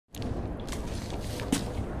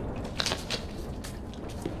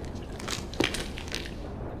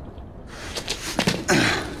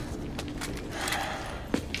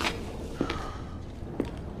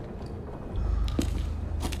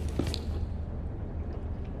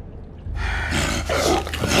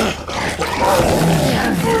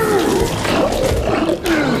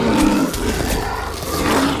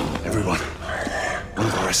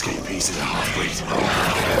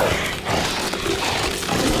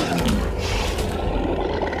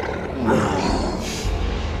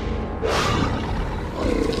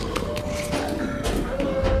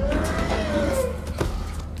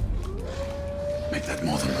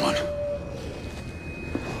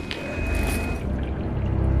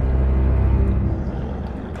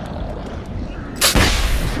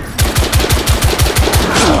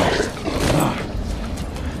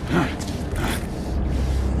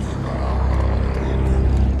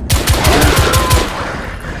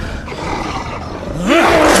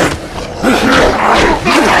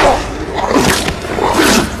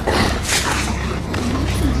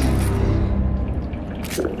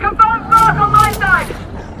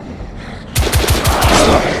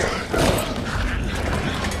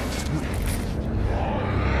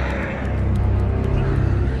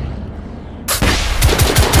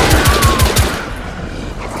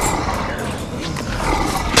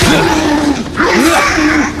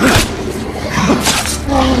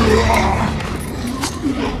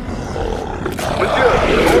Monsieur,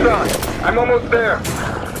 hold on. I'm almost there.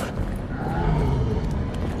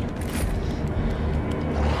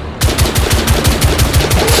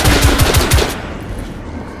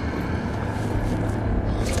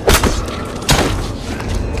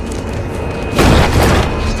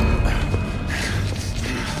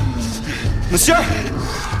 Monsieur?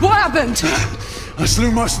 What happened? I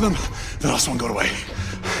slew most of them. The last one got away.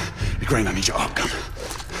 Grain, I need your arc gun.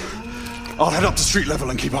 I'll head up to street level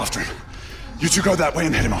and keep after him. You two go that way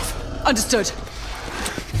and head him off. Understood.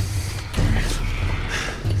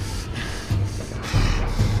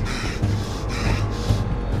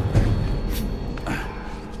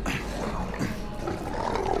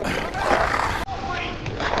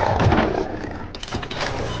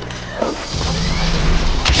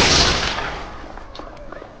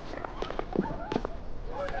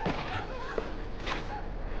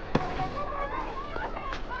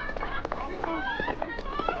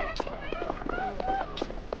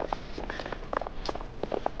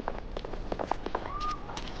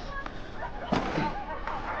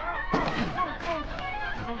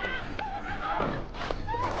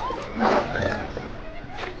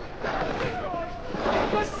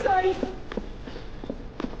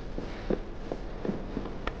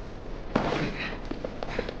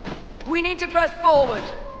 We need to press forward.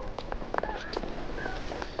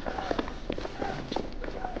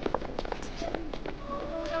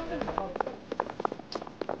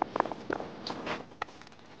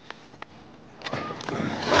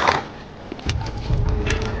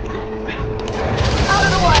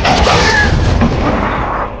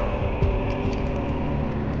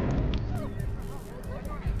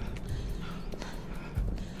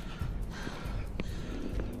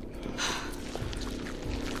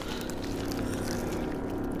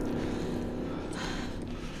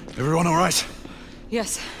 Everyone all right?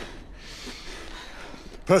 Yes.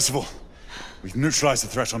 Percival, we've neutralized the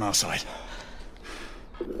threat on our side.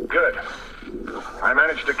 Good. I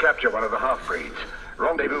managed to capture one of the half-breeds.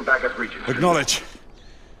 Rendezvous back at Regent. Acknowledge.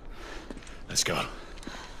 Let's go.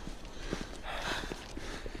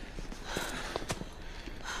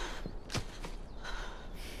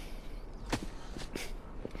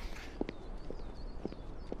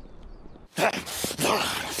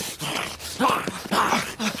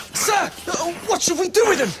 Sir! What should we do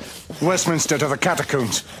with him? Westminster to the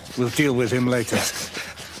catacombs. We'll deal with him later.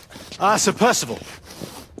 Ah, Sir Percival.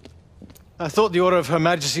 I thought the Order of Her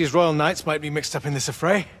Majesty's Royal Knights might be mixed up in this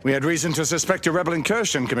affray. We had reason to suspect a rebel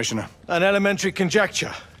incursion, Commissioner. An elementary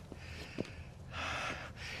conjecture.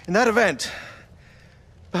 In that event,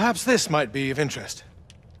 perhaps this might be of interest.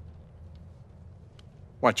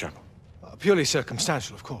 Whitechapel. Purely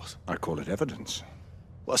circumstantial, of course. I call it evidence.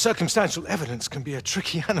 Well, circumstantial evidence can be a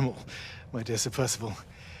tricky animal, my dear Sir Percival.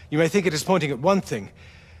 You may think it is pointing at one thing,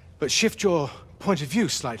 but shift your point of view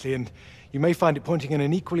slightly, and you may find it pointing in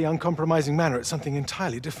an equally uncompromising manner at something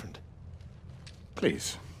entirely different.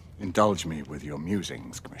 Please, indulge me with your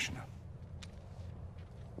musings, Commissioner.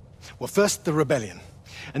 Well, first the rebellion,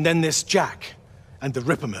 and then this Jack, and the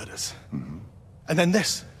Ripper murders. And then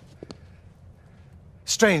this.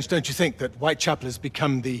 Strange, don't you think, that Whitechapel has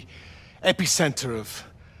become the epicenter of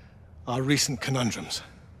our recent conundrums?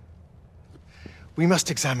 We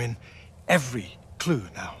must examine every clue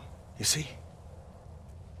now, you see?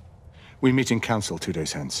 We meet in council 2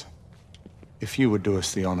 days hence. If you would do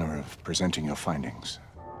us the honor of presenting your findings.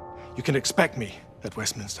 You can expect me at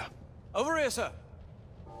Westminster. Over here, sir.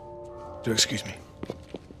 Do excuse me.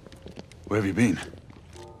 Where have you been?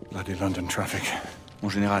 Bloody London traffic.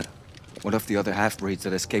 Mon Général, what of the other half-breeds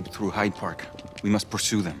that escaped through Hyde Park? We must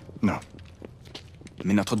pursue them. No.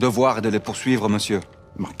 Mais notre devoir est de les poursuivre, monsieur.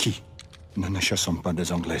 Marquis, nous ne chassons pas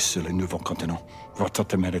des Anglais sur le nouveau continent. Votre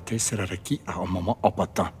témérité sera requis à un moment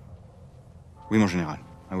opportun. Oui, mon Général.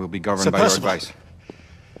 I will be governed Sir by your Percival. advice.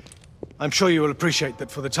 I'm sure you will appreciate that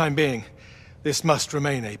for the time being, this must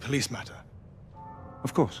remain a police matter.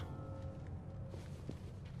 Of course.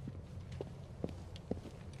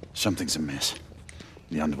 Something's amiss.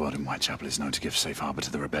 The underworld in Whitechapel is known to give safe harbor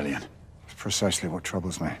to the rebellion. It's precisely what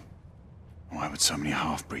troubles me. Why would so many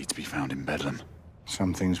half-breeds be found in Bedlam?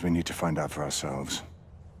 Some things we need to find out for ourselves.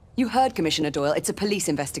 You heard, Commissioner Doyle. It's a police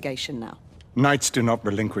investigation now. Knights do not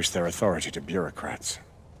relinquish their authority to bureaucrats.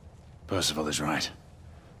 Percival is right.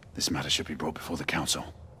 This matter should be brought before the council.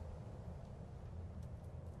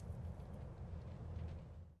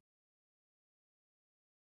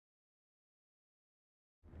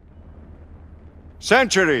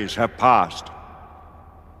 Centuries have passed,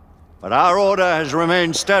 but our order has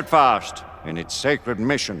remained steadfast in its sacred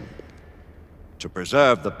mission to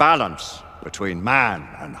preserve the balance between man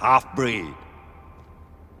and half-breed.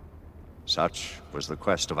 Such was the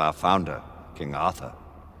quest of our founder, King Arthur.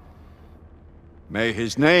 May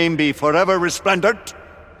his name be forever resplendent.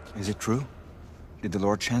 Is it true? Did the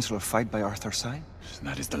Lord Chancellor fight by Arthur's side?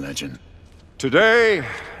 That is the legend. Today,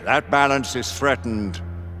 that balance is threatened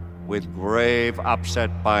with grave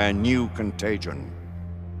upset by a new contagion.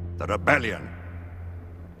 The rebellion.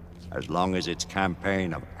 As long as its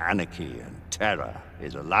campaign of anarchy and terror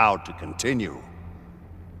is allowed to continue,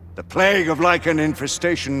 the plague of lichen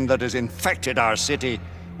infestation that has infected our city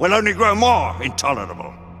will only grow more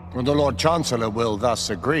intolerable. And the Lord Chancellor will thus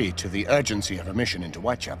agree to the urgency of a mission into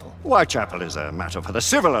Whitechapel. Whitechapel is a matter for the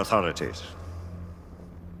civil authorities.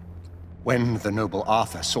 When the noble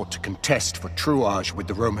Arthur sought to contest for truage with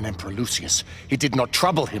the Roman Emperor Lucius, he did not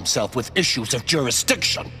trouble himself with issues of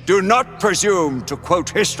jurisdiction. Do not presume to quote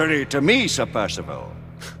history to me, Sir Percival.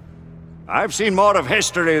 I've seen more of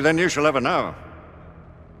history than you shall ever know.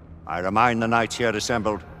 I remind the knights here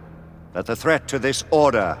assembled that the threat to this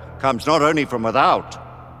order comes not only from without,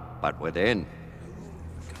 but within.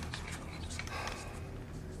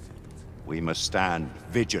 We must stand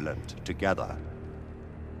vigilant together,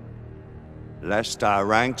 lest our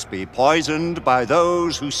ranks be poisoned by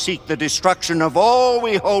those who seek the destruction of all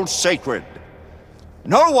we hold sacred.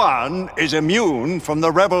 No one is immune from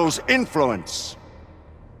the rebels' influence.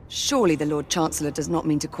 Surely the Lord Chancellor does not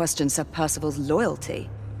mean to question Sir Percival's loyalty.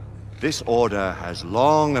 This order has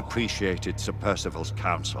long appreciated Sir Percival's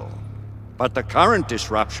counsel, but the current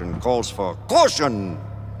disruption calls for caution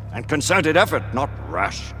and concerted effort, not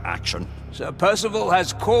rash action. Sir Percival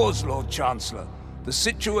has cause, Lord Chancellor. The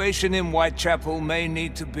situation in Whitechapel may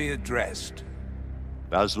need to be addressed.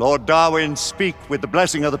 Does Lord Darwin speak with the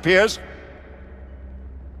blessing of the peers?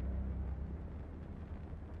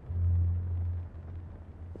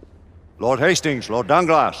 Lord Hastings, Lord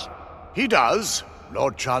Dunglass. He does,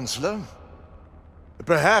 Lord Chancellor.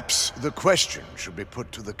 Perhaps the question should be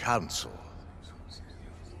put to the Council.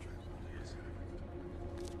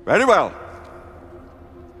 Very well.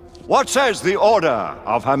 What says the Order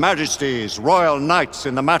of Her Majesty's Royal Knights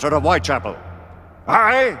in the matter of Whitechapel?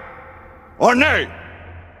 Aye or nay?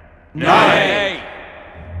 Nay!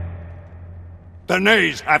 The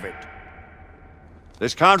nays have it.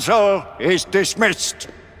 This council is dismissed.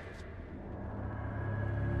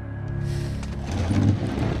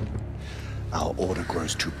 Our order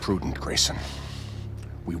grows too prudent, Grayson.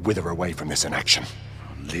 We wither away from this inaction.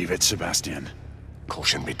 Leave it, Sebastian.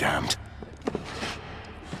 Caution be damned.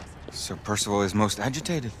 Sir Percival is most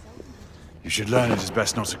agitated. You should learn it is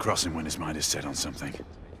best not to cross him when his mind is set on something.